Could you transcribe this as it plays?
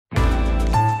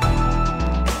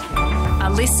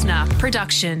listener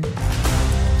production.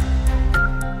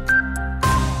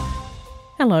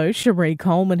 Hello, Cherie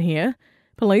Coleman here.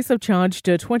 Police have charged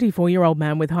a 24-year-old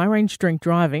man with high-range drink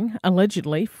driving,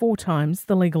 allegedly 4 times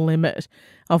the legal limit.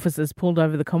 Officers pulled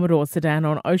over the Commodore sedan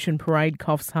on Ocean Parade,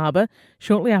 Coffs Harbour,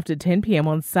 shortly after 10 p.m.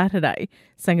 on Saturday,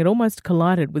 saying it almost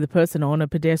collided with a person on a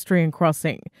pedestrian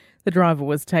crossing. The driver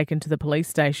was taken to the police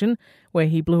station, where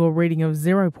he blew a reading of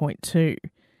 0.2.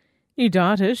 New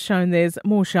data has shown there's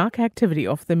more shark activity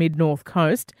off the mid-north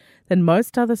coast than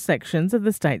most other sections of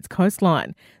the state's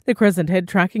coastline. The Crescent Head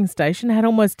tracking station had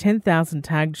almost 10,000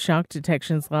 tagged shark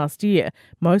detections last year,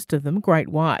 most of them great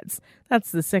whites.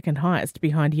 That's the second highest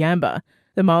behind Yamba.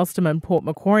 The Milestone and Port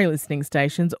Macquarie listening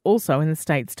stations also in the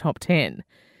state's top 10.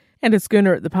 And a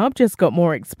schooner at the pub just got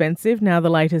more expensive now the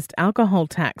latest alcohol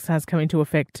tax has come into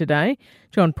effect today.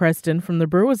 John Preston from the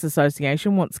Brewers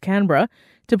Association wants Canberra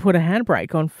to put a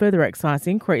handbrake on further excise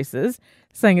increases,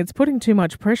 saying it's putting too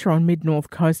much pressure on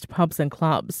mid-north coast pubs and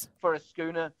clubs. For a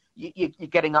schooner, you're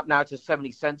getting up now to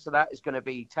 70 cents of that is going to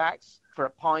be tax. For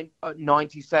a pint,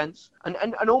 90 cents.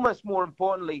 And almost more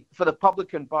importantly, for the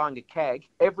publican buying a keg,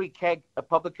 every keg a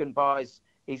publican buys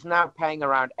is now paying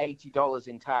around $80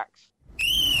 in tax.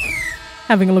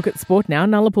 Having a look at sport now,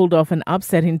 Nulla pulled off an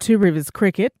upset in Two Rivers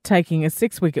cricket, taking a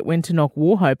 6-wicket win to knock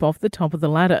Warhope off the top of the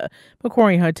ladder.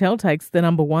 Macquarie Hotel takes the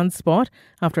number 1 spot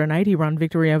after an 80-run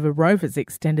victory over Rovers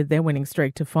extended their winning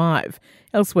streak to 5.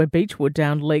 Elsewhere, Beechwood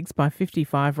downed leagues by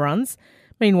 55 runs.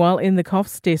 Meanwhile, in the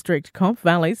Coffs district, Comp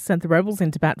Valleys sent the Rebels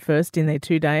into bat first in their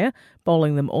 2-dayer,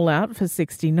 bowling them all out for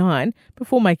 69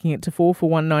 before making it to 4 for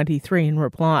 193 in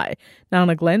reply.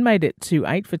 Nana Glen made it to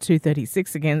 8 for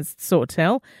 236 against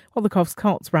Sawtell, while the Coffs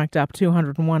Colts racked up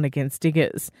 201 against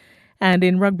Diggers. And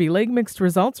in rugby league, mixed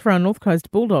results for our North Coast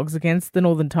Bulldogs against the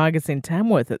Northern Tigers in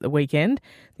Tamworth at the weekend.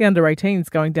 The under-18s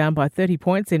going down by 30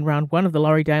 points in round 1 of the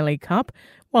Laurie Daly Cup,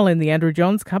 while in the Andrew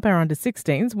Johns Cup, our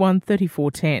under-16s won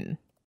 34-10.